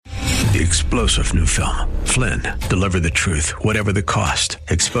The explosive new film, Flynn, deliver the truth, whatever the cost,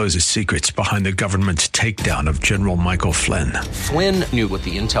 exposes secrets behind the government's takedown of General Michael Flynn. Flynn knew what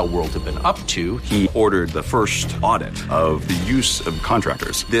the intel world had been up to. He ordered the first audit of the use of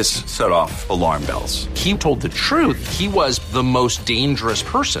contractors. This set off alarm bells. He told the truth. He was the most dangerous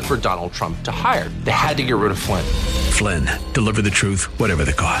person for Donald Trump to hire. They had to get rid of Flynn. Flynn, deliver the truth, whatever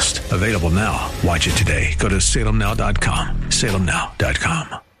the cost. Available now. Watch it today. Go to salemnow.com.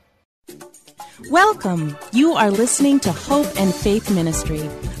 salemnow.com. Welcome. You are listening to Hope and Faith Ministry,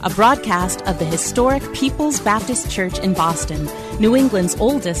 a broadcast of the historic People's Baptist Church in Boston, New England's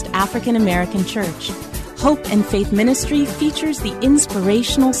oldest African American church. Hope and Faith Ministry features the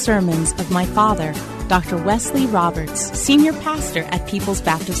inspirational sermons of my father, Dr. Wesley Roberts, senior pastor at People's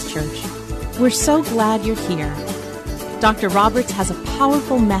Baptist Church. We're so glad you're here. Dr. Roberts has a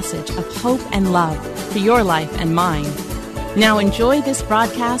powerful message of hope and love for your life and mine. Now enjoy this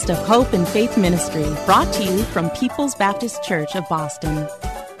broadcast of Hope and Faith Ministry, brought to you from People's Baptist Church of Boston.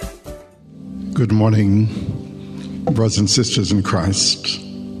 Good morning, brothers and sisters in Christ,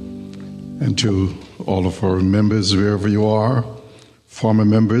 and to all of our members, wherever you are, former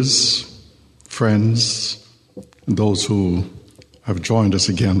members, friends, and those who have joined us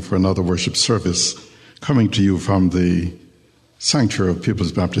again for another worship service, coming to you from the sanctuary of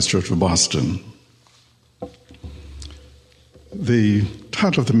People's Baptist Church of Boston. The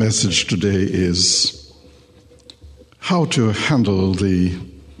title of the message today is How to Handle the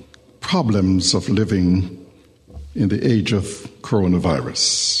Problems of Living in the Age of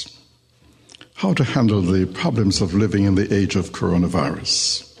Coronavirus. How to handle the problems of living in the age of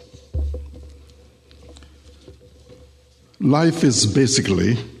coronavirus. Life is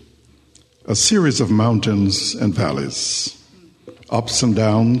basically a series of mountains and valleys, ups and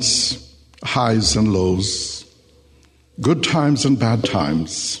downs, highs and lows, good times and bad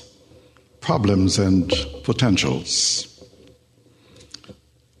times, problems and potentials.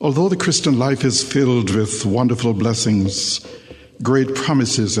 Although the Christian life is filled with wonderful blessings, great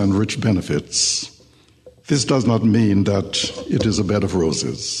promises, and rich benefits, this does not mean that it is a bed of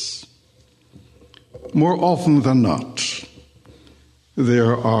roses. More often than not,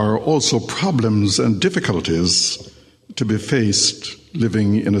 there are also problems and difficulties to be faced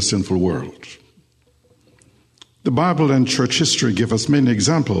living in a sinful world. The Bible and church history give us many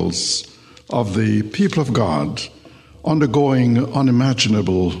examples of the people of God undergoing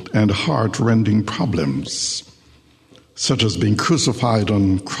unimaginable and heart-rending problems, such as being crucified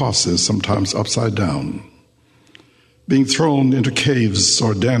on crosses, sometimes upside down, being thrown into caves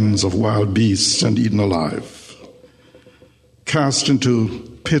or dens of wild beasts and eaten alive, cast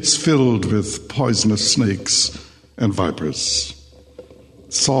into pits filled with poisonous snakes and vipers,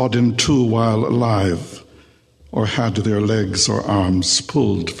 sawed in two while alive, or had their legs or arms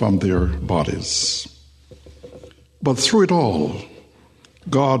pulled from their bodies. But through it all,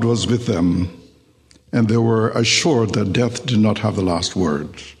 God was with them, and they were assured that death did not have the last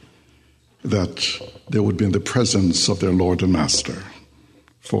word, that they would be in the presence of their Lord and Master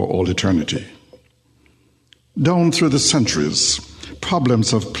for all eternity. Down through the centuries,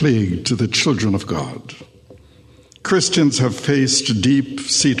 problems have plagued the children of God. Christians have faced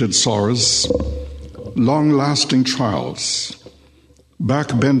deep-seated sorrows, long-lasting trials,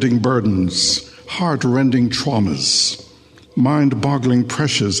 back-bending burdens, heart-rending traumas, mind-boggling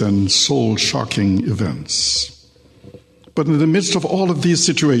pressures, and soul-shocking events. But in the midst of all of these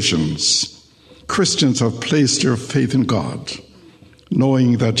situations, Christians have placed their faith in God,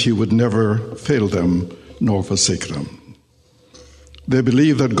 knowing that He would never fail them nor forsake them. They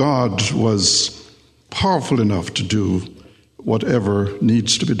believe that God was powerful enough to do whatever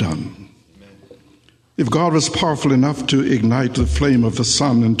needs to be done. If God was powerful enough to ignite the flame of the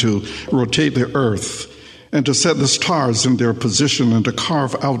sun and to rotate the earth and to set the stars in their position and to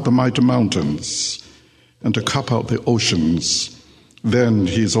carve out the mighty mountains and to cup out the oceans, then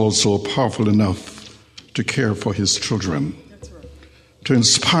He's also powerful enough to care for His children, to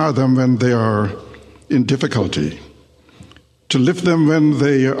inspire them when they are in difficulty, to lift them when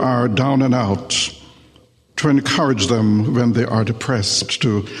they are down and out, to encourage them when they are depressed,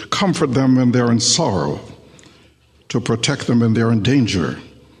 to comfort them when they are in sorrow, to protect them when they are in danger,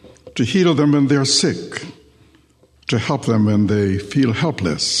 to heal them when they are sick, to help them when they feel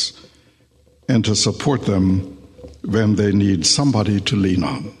helpless, and to support them when they need somebody to lean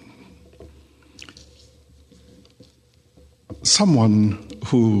on. Someone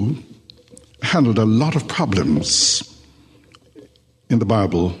who handled a lot of problems in the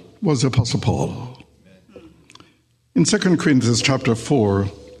Bible was the Apostle Paul. In 2 Corinthians chapter 4,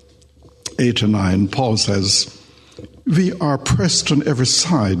 8 and 9, Paul says, We are pressed on every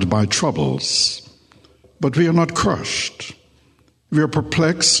side by troubles, but we are not crushed. We are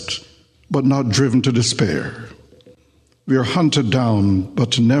perplexed, but not driven to despair. We are hunted down,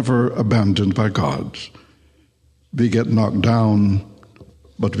 but never abandoned by God. We get knocked down,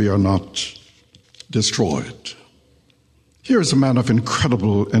 but we are not destroyed. Here is a man of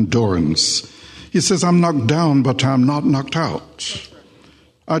incredible endurance. He says, I'm knocked down, but I'm not knocked out.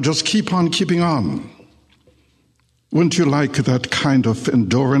 I just keep on keeping on. Wouldn't you like that kind of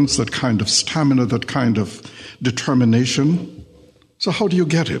endurance, that kind of stamina, that kind of determination? So how do you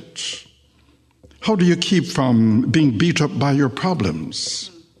get it? How do you keep from being beat up by your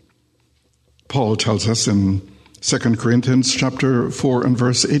problems? Paul tells us in 2 Corinthians chapter 4 and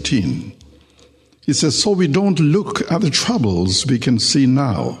verse 18. He says, so we don't look at the troubles we can see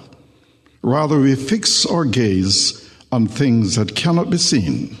now. Rather, we fix our gaze on things that cannot be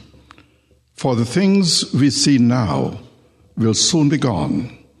seen. For the things we see now will soon be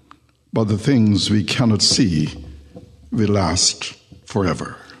gone, but the things we cannot see will last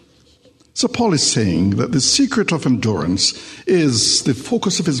forever. So Paul is saying that the secret of endurance is the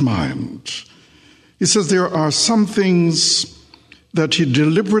focus of his mind. He says there are some things that he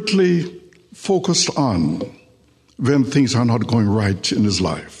deliberately focused on when things are not going right in his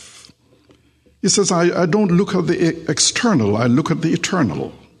life. He says, I don't look at the external, I look at the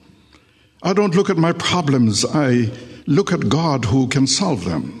eternal. I don't look at my problems, I look at God who can solve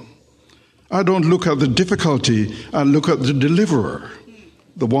them. I don't look at the difficulty, I look at the deliverer,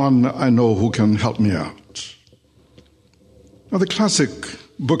 the one I know who can help me out. Now, the classic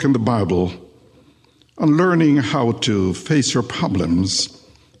book in the Bible on learning how to face your problems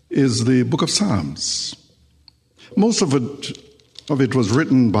is the book of Psalms. Most of it was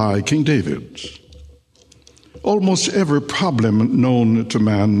written by King David. Almost every problem known to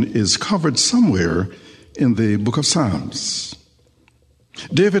man is covered somewhere in the book of Psalms.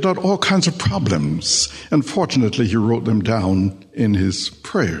 David had all kinds of problems, and fortunately he wrote them down in his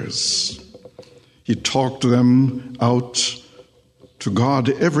prayers. He talked them out to God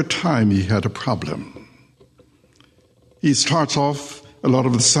every time he had a problem. He starts off a lot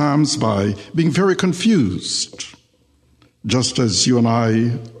of the Psalms by being very confused, just as you and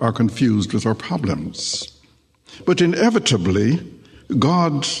I are confused with our problems. But inevitably,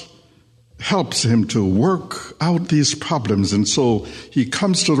 God helps him to work out these problems, and so he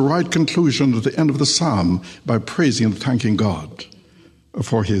comes to the right conclusion at the end of the psalm by praising and thanking God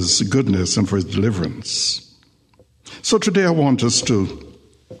for his goodness and for his deliverance. So today I want us to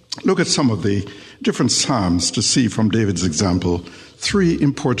look at some of the different psalms to see from David's example 3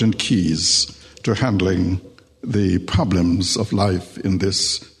 important keys to handling the problems of life in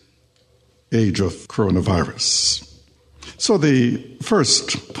this age of coronavirus. So the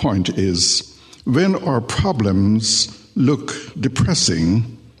first point is, when our problems look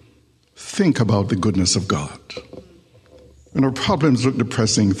depressing, think about the goodness of God. When our problems look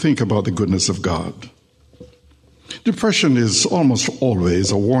depressing, think about the goodness of God. Depression is almost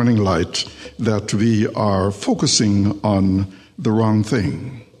always a warning light that we are focusing on the wrong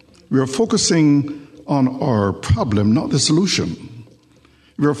thing. We are focusing on our problem, not the solution.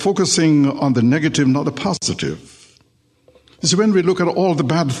 We are focusing on the negative, not the positive. So when we look at all the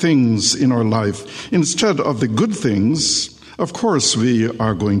bad things in our life, instead of the good things, of course we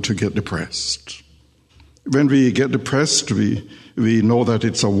are going to get depressed. When we get depressed, we know that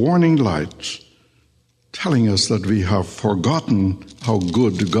it's a warning light telling us that we have forgotten how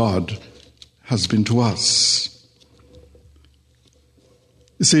good God has been to us.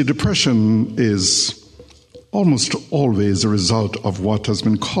 You see, depression is almost always a result of what has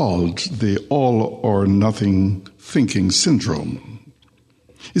been called the all-or-nothing thinking syndrome.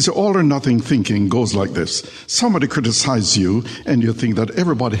 You see, all-or-nothing thinking goes like this. Somebody criticizes you, and you think that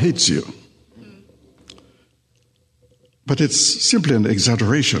everybody hates you. But it's simply an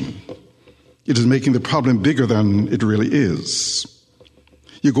exaggeration. It is making the problem bigger than it really is.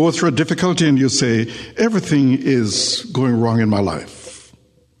 You go through a difficulty and you say, everything is going wrong in my life.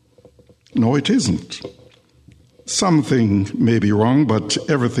 No, it isn't. Something may be wrong, but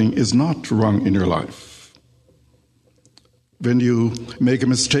everything is not wrong in your life. When you make a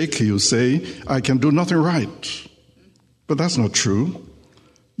mistake, you say, I can do nothing right. But that's not true.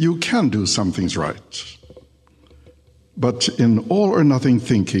 You can do some things right. But in all or nothing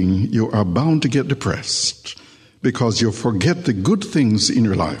thinking, you are bound to get depressed because you forget the good things in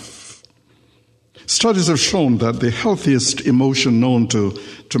your life. Studies have shown that the healthiest emotion known to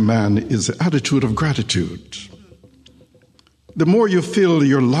man is the attitude of gratitude. The more you fill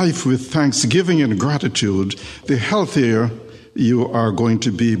your life with thanksgiving and gratitude, the healthier you are going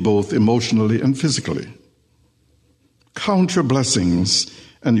to be both emotionally and physically. Count your blessings,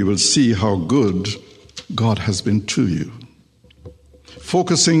 and you will see how good God has been to you.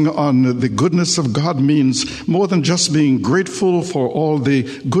 Focusing on the goodness of God means more than just being grateful for all the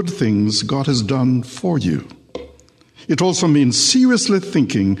good things God has done for you. It also means seriously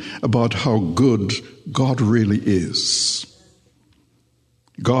thinking about how good God really is.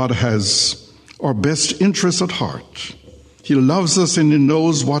 God has our best interests at heart. He loves us and He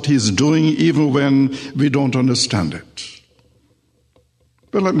knows what He's doing even when we don't understand it.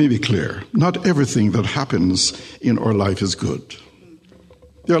 But let me be clear, not everything that happens in our life is good.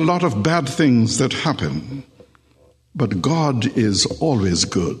 There are a lot of bad things that happen, but God is always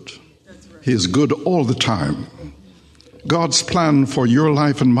good. He is good all the time. God's plan for your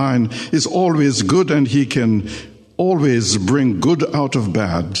life and mine is always good, and He can always bring good out of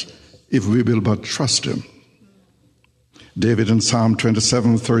bad if we will but trust Him. David in Psalm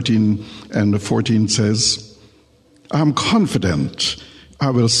 27:13 and 14 says, I am confident I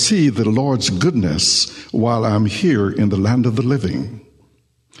will see the Lord's goodness while I'm here in the land of the living.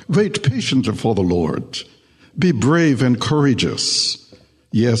 Wait patiently for the Lord. Be brave and courageous.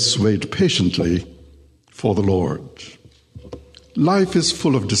 Yes, wait patiently for the Lord. Life is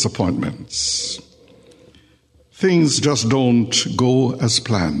full of disappointments. Things just don't go as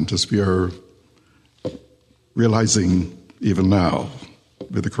planned, as we are realizing even now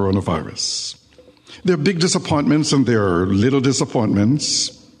with the coronavirus. There are big disappointments and there are little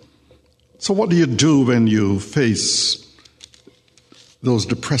disappointments. So what do you do when you face those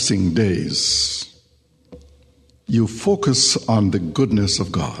depressing days? You focus on the goodness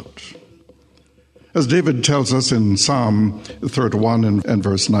of God. As David tells us in Psalm 31 and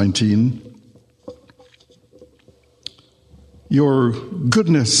verse 19, your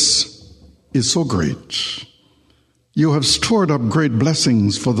goodness is so great. You have stored up great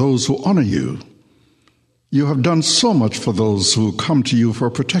blessings for those who honor you. You have done so much for those who come to you for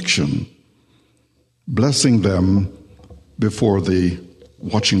protection, blessing them before the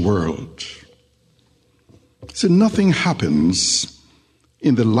watching world. See, nothing happens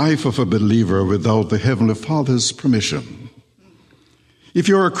in the life of a believer without the Heavenly Father's permission. If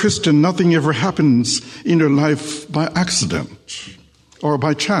you're a Christian, nothing ever happens in your life by accident or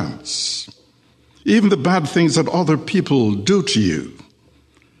by chance. Even the bad things that other people do to you,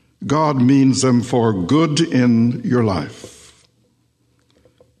 God means them for good in your life.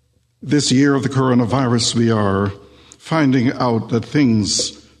 This year of the coronavirus, we are finding out that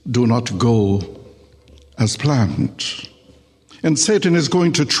things do not go as planned. And Satan is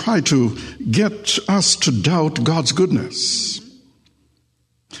going to try to get us to doubt God's goodness.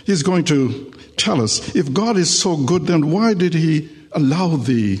 He's going to tell us, if God is so good, then why did He allow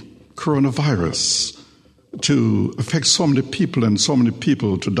the coronavirus to affect so many people and so many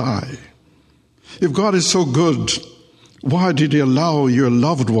people to die? If God is so good, why did He allow your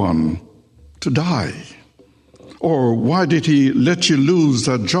loved one to die? Or why did He let you lose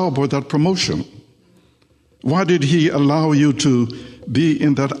that job or that promotion? Why did He allow you to be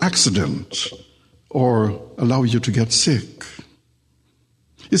in that accident or allow you to get sick?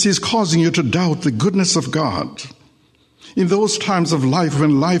 You see, He's causing you to doubt the goodness of God. In those times of life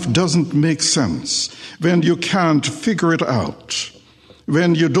when life doesn't make sense, when you can't figure it out,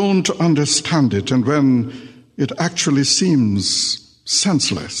 when you don't understand it, and when it actually seems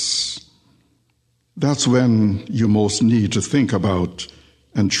senseless, that's when you most need to think about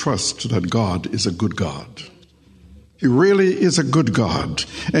and trust that God is a good God. He really is a good God,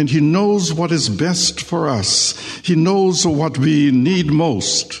 and He knows what is best for us. He knows what we need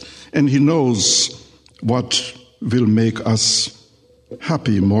most, and He knows what will make us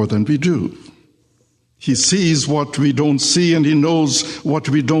happy more than we do. He sees what we don't see, and He knows what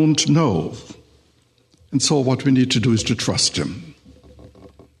we don't know. And so what we need to do is to trust Him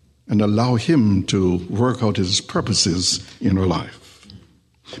and allow Him to work out His purposes in our life.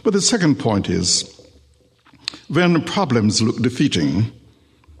 But the second point is, when problems look defeating,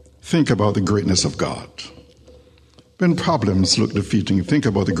 think about the greatness of God. When problems look defeating, think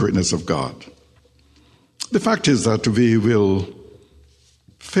about the greatness of God. The fact is that we will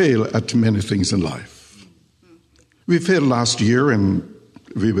fail at many things in life. We failed last year and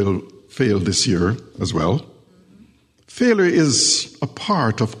we will fail this year as well. Failure is a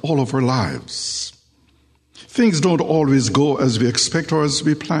part of all of our lives. Things don't always go as we expect or as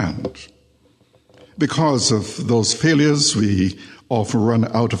we planned. Because of those failures, we often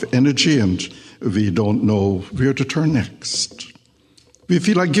run out of energy and we don't know where to turn next. We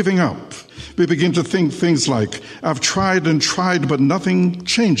feel like giving up. We begin to think things like, I've tried and tried, but nothing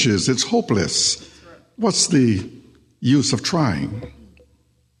changes. It's hopeless. What's the use of trying?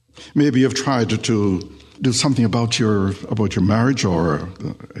 Maybe you've tried to do something about your marriage or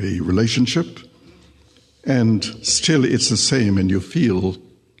a relationship, and still it's the same and you feel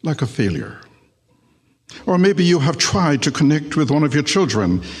like a failure. Or maybe you have tried to connect with one of your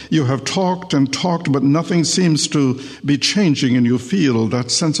children. You have talked and talked, but nothing seems to be changing, and you feel that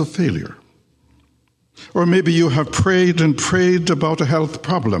sense of failure. Or maybe you have prayed and prayed about a health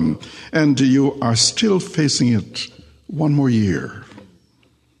problem, and you are still facing it one more year.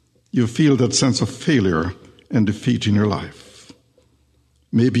 You feel that sense of failure and defeat in your life.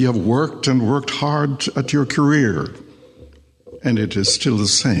 Maybe you have worked and worked hard at your career, and it is still the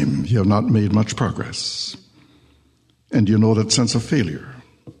same. You have not made much progress. And you know that sense of failure.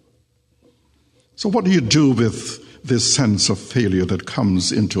 So what do you do with this sense of failure that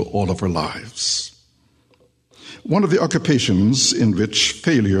comes into all of our lives? One of the occupations in which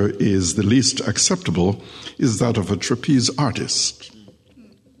failure is the least acceptable is that of a trapeze artist.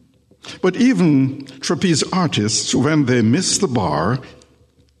 But even trapeze artists, when they miss the bar,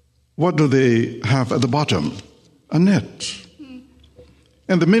 what do they have at the bottom? A net.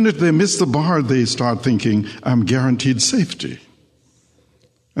 And the minute they miss the bar, they start thinking, I'm guaranteed safety.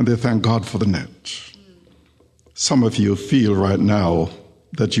 And they thank God for the net. Some of you feel right now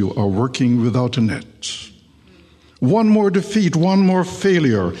that you are working without a net. One more defeat, one more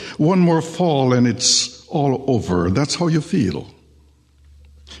failure, one more fall, and it's all over. That's how you feel.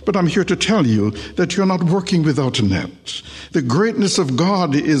 But I'm here to tell you that you're not working without a net. The greatness of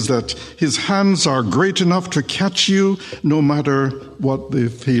God is that his hands are great enough to catch you no matter what the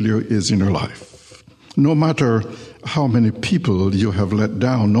failure is in your life. No matter how many people you have let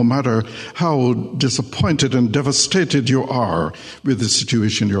down, no matter how disappointed and devastated you are with the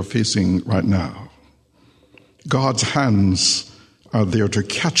situation you're facing right now. God's hands are there to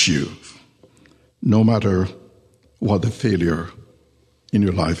catch you no matter what the failure in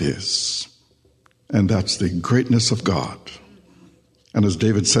your life is. And that's the greatness of God. And as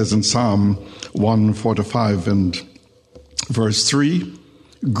David says in Psalm 145 and verse 3,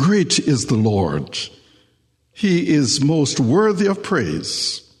 great is the Lord. He is most worthy of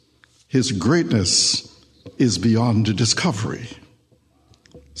praise. His greatness is beyond discovery.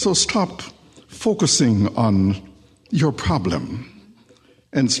 So stop focusing on your problem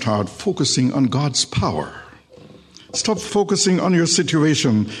and start focusing on God's power. Stop focusing on your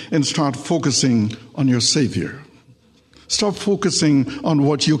situation and start focusing on your Savior. Stop focusing on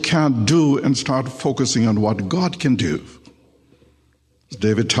what you can't do and start focusing on what God can do. As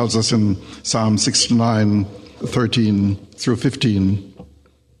David tells us in Psalm 69, 13 through 15,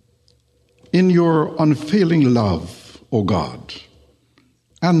 in your unfailing love, O God,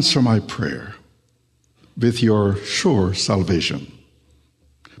 answer my prayer with your sure salvation.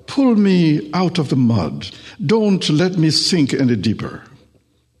 Pull me out of the mud. Don't let me sink any deeper.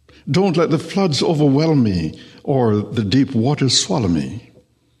 Don't let the floods overwhelm me, or the deep waters swallow me,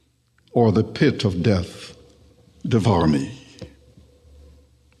 or the pit of death devour me.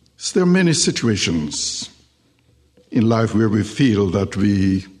 So there are many situations in life where we feel that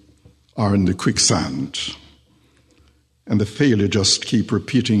we are in the quicksand, and the failure just keeps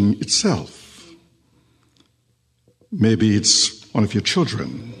repeating itself. Maybe it's one of your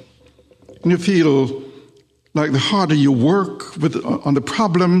children, and you feel like the harder you work on the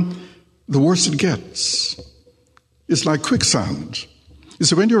problem, the worse it gets. It's like quicksand. You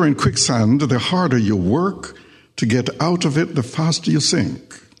see, when you're in quicksand, the harder you work to get out of it, the faster you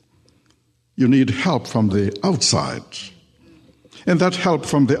sink. You need help from the outside. And that help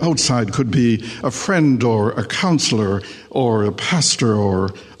from the outside could be a friend or a counselor or a pastor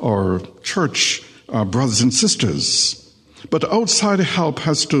or church brothers and sisters. But outside help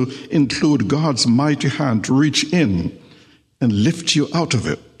has to include God's mighty hand to reach in and lift you out of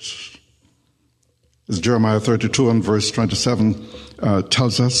it. As Jeremiah 32 and verse 27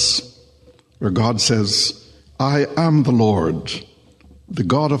 tells us, where God says, I am the Lord, the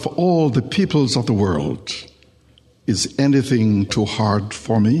God of all the peoples of the world. Is anything too hard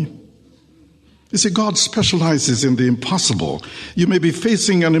for me? You see, God specializes in the impossible. You may be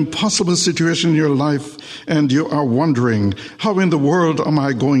facing an impossible situation in your life, and you are wondering, how in the world am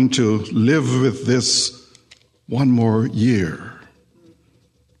I going to live with this one more year?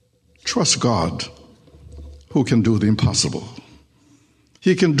 Trust God, who can do the impossible.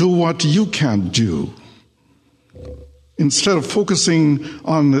 He can do what you can't do. Instead of focusing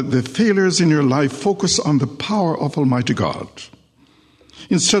on the failures in your life, focus on the power of Almighty God.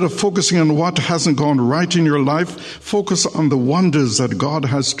 Instead of focusing on what hasn't gone right in your life, focus on the wonders that God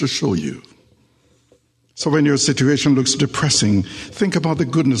has to show you. So when your situation looks depressing, think about the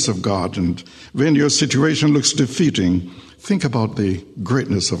goodness of God. And when your situation looks defeating, think about the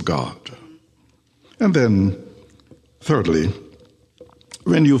greatness of God. And then, thirdly,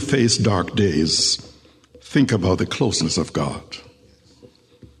 when you face dark days, think about the closeness of God.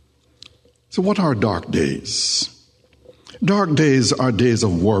 So what are dark days? Dark days are days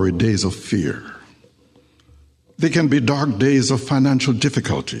of worry, days of fear. They can be dark days of financial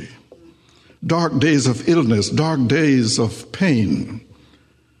difficulty, dark days of illness, dark days of pain.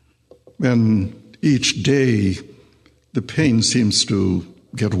 When each day the pain seems to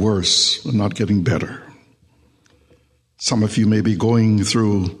get worse and not getting better. Some of you may be going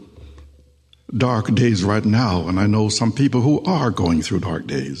through dark days right now, and I know some people who are going through dark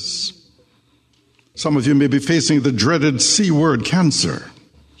days. Some of you may be facing the dreaded C word, cancer,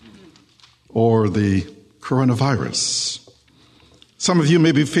 or the coronavirus. Some of you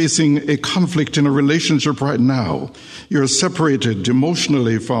may be facing a conflict in a relationship right now. You're separated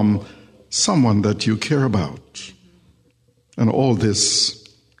emotionally from someone that you care about. And all this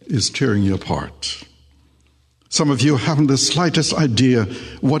is tearing you apart. Some of you haven't the slightest idea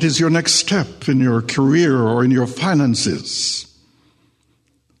what is your next step in your career or in your finances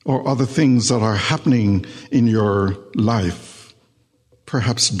or other things that are happening in your life,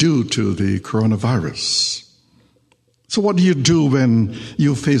 perhaps due to the coronavirus. So what do you do when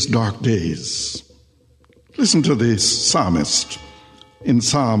you face dark days? Listen to the psalmist in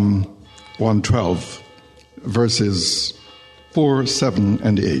Psalm 112, verses 4, 7,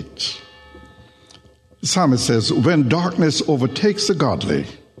 and 8. The psalmist says, "When darkness overtakes the godly,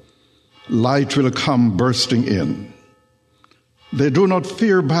 light will come bursting in. They do not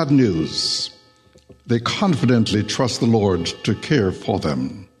fear bad news. They confidently trust the Lord to care for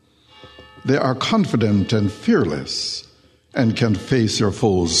them. They are confident and fearless and can face their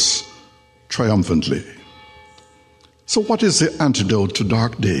foes triumphantly." So what is the antidote to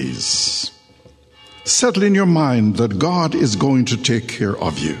dark days? Settle in your mind that God is going to take care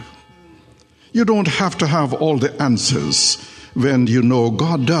of you. You don't have to have all the answers when you know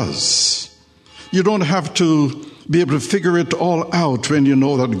God does. You don't have to be able to figure it all out when you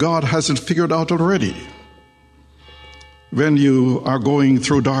know that God has it figured out already. When you are going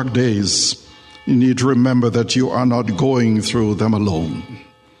through dark days, you need to remember that you are not going through them alone.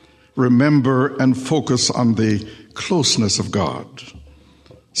 Remember and focus on the closeness of God.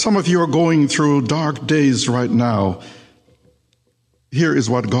 Some of you are going through dark days right now. Here is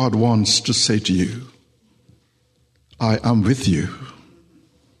what God wants to say to you. I am with you.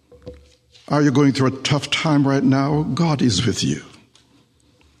 Are you going through a tough time right now? God is with you.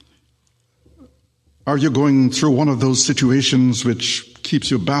 Are you going through one of those situations which keeps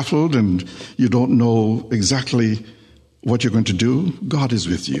you baffled and you don't know exactly what you're going to do? God is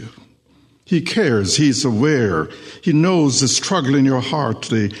with you. He cares. He's aware. He knows the struggle in your heart,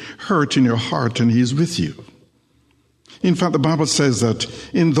 the hurt in your heart, and He's with you. In fact, the Bible says that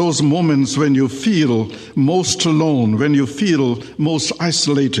in those moments when you feel most alone, when you feel most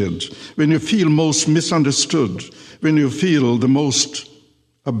isolated, when you feel most misunderstood, when you feel the most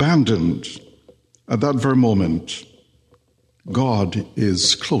abandoned, at that very moment, God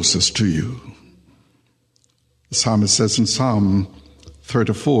is closest to you. The psalmist says in Psalm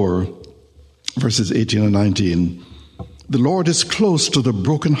 34, verses 18 and 19, "The Lord is close to the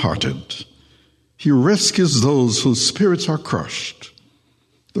brokenhearted. He rescues those whose spirits are crushed.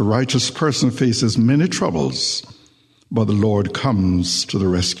 The righteous person faces many troubles, but the Lord comes to the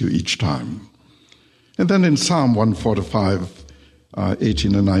rescue each time." And then in Psalm 145,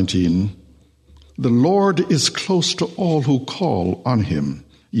 18 and 19, "The Lord is close to all who call on Him,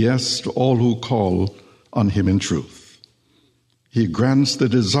 yes, to all who call on Him in truth. He grants the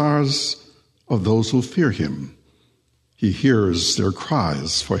desires of those who fear Him. He hears their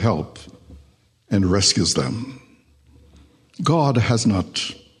cries for help and rescues them." God has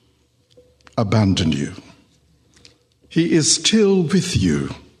not abandoned you. He is still with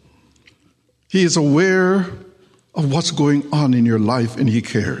you. He is aware of what's going on in your life, and He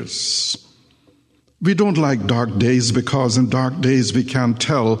cares. We don't like dark days because in dark days we can't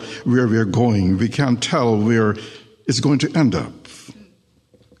tell where we're going. We can't tell where it's going to end up.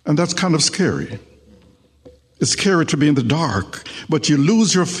 And that's kind of scary. It's scary to be in the dark, but you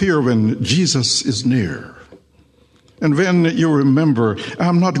lose your fear when Jesus is near. And when you remember,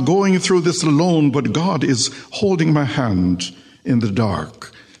 I'm not going through this alone, but God is holding my hand in the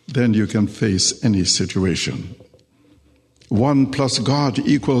dark, then you can face any situation. 1 plus God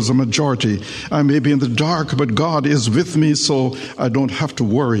equals a majority. I may be in the dark, but God is with me, so I don't have to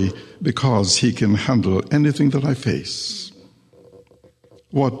worry because He can handle anything that I face.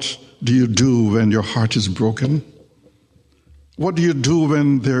 What do you do when your heart is broken? What do you do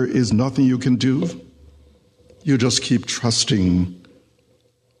when there is nothing you can do? You just keep trusting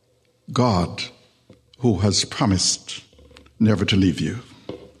God who has promised never to leave you.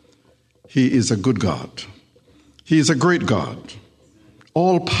 He is a good God. He is a great God.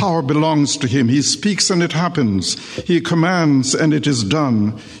 All power belongs to him. He speaks and it happens. He commands and it is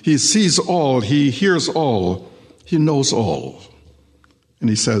done. He sees all. He hears all. He knows all. And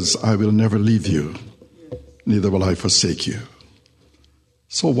he says, I will never leave you, neither will I forsake you.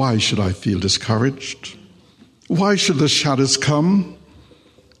 So why should I feel discouraged? Why should the shadows come?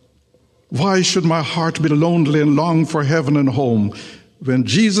 Why should my heart be lonely and long for heaven and home when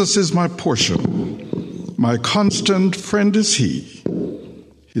Jesus is my portion? My constant friend is he.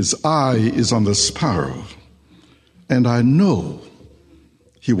 His eye is on the sparrow, and I know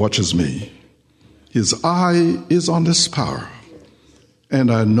he watches me. His eye is on the sparrow, and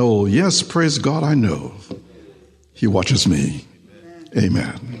I know, yes, praise God, I know he watches me.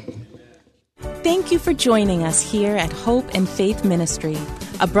 Amen. Thank you for joining us here at Hope and Faith Ministry,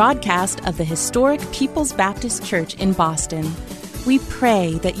 a broadcast of the historic People's Baptist Church in Boston. We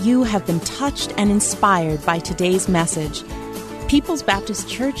pray that you have been touched and inspired by today's message. People's Baptist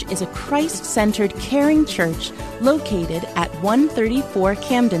Church is a Christ-centered, caring church located at 134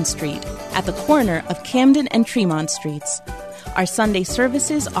 Camden Street, at the corner of Camden and Tremont Streets. Our Sunday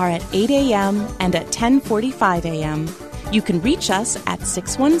services are at 8 a.m. and at 10:45 a.m. You can reach us at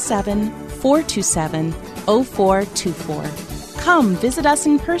 617-427-0424. Come visit us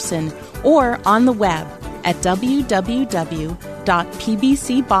in person or on the web at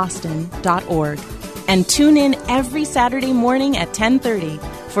www.pbcboston.org. And tune in every Saturday morning at 10:30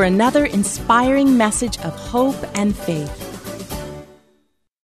 for another inspiring message of hope and faith.